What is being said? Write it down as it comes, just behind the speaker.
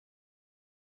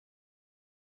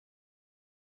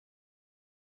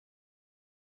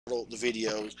title the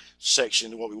video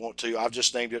section what we want to. I've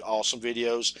just named it Awesome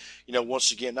Videos. You know,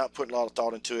 once again, not putting a lot of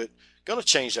thought into it. Going to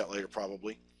change that later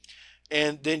probably.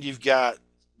 And then you've got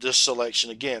this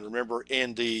selection again. Remember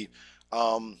in the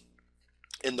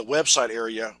website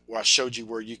area where I showed you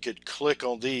where you could click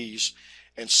on these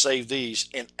and save these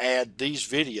and add these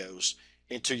videos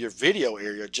into your video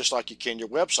area just like you can your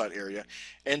website area.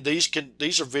 And these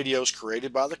are videos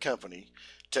created by the company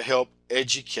to help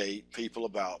educate people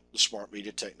about the smart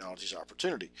media technologies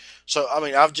opportunity. So I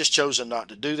mean, I've just chosen not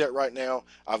to do that right now.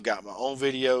 I've got my own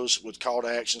videos with call to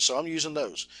action, so I'm using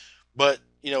those. But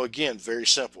you know, again, very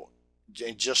simple.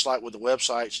 And just like with the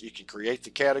websites, you can create the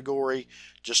category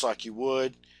just like you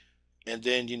would, and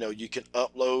then you know you can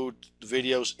upload the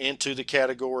videos into the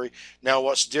category. Now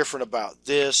what's different about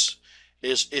this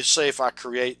is if say if I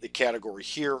create the category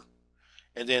here,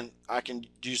 and then I can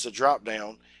use the drop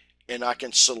down and I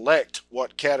can select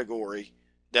what category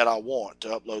that I want to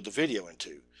upload the video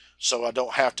into, so I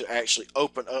don't have to actually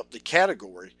open up the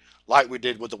category like we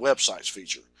did with the websites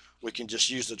feature. We can just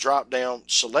use the drop down,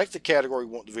 select the category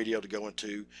we want the video to go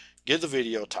into, give the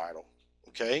video a title,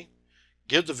 okay,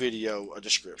 give the video a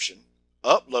description,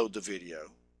 upload the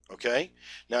video, okay.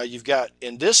 Now you've got,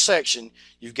 in this section,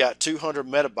 you've got 200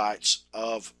 megabytes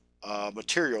of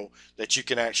material that you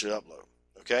can actually upload,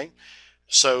 okay.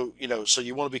 So you know, so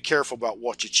you want to be careful about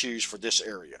what you choose for this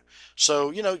area.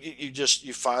 So you know,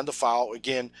 you find the file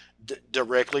again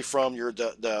directly from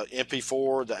the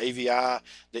MP4, the AVI,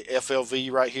 the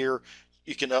FLV right here.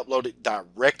 You can upload it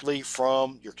directly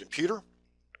from your computer,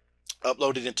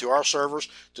 upload it into our servers,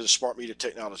 to the Smart Media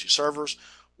Technology servers.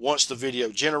 Once the video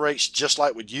generates, just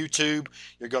like with YouTube,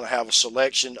 you're going to have a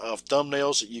selection of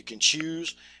thumbnails that you can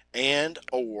choose, and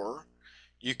or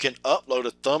you can upload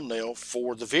a thumbnail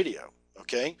for the video.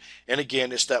 Okay, and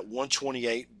again, it's that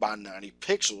 128 by 90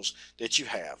 pixels that you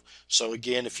have. So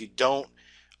again, if you don't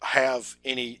have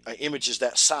any images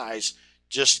that size,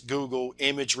 just Google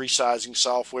image resizing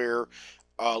software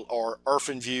or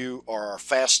OrphanView or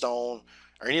Fastone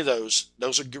or any of those.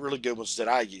 Those are really good ones that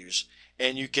I use.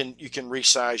 And you can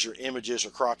resize your images or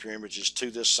crop your images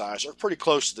to this size or pretty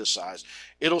close to this size.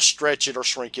 It'll stretch it or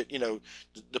shrink it, you know,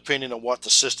 depending on what the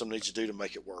system needs to do to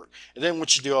make it work. And then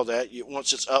once you do all that,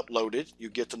 once it's uploaded, you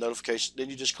get the notification.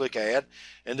 Then you just click add,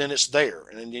 and then it's there.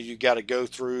 And then you got to go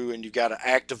through and you got to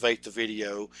activate the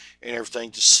video and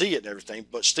everything to see it and everything.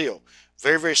 But still,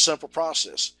 very, very simple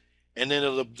process. And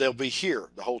then they'll be here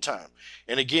the whole time.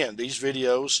 And again, these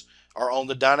videos are on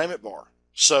the dynamic bar.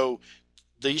 So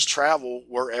these travel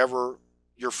wherever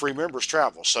your free members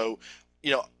travel. So,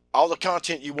 you know, all the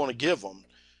content you want to give them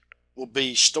will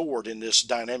be stored in this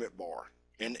dynamic bar.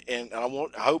 And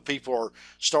I hope people are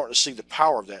starting to see the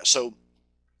power of that. So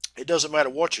it doesn't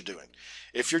matter what you're doing.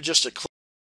 If you're just a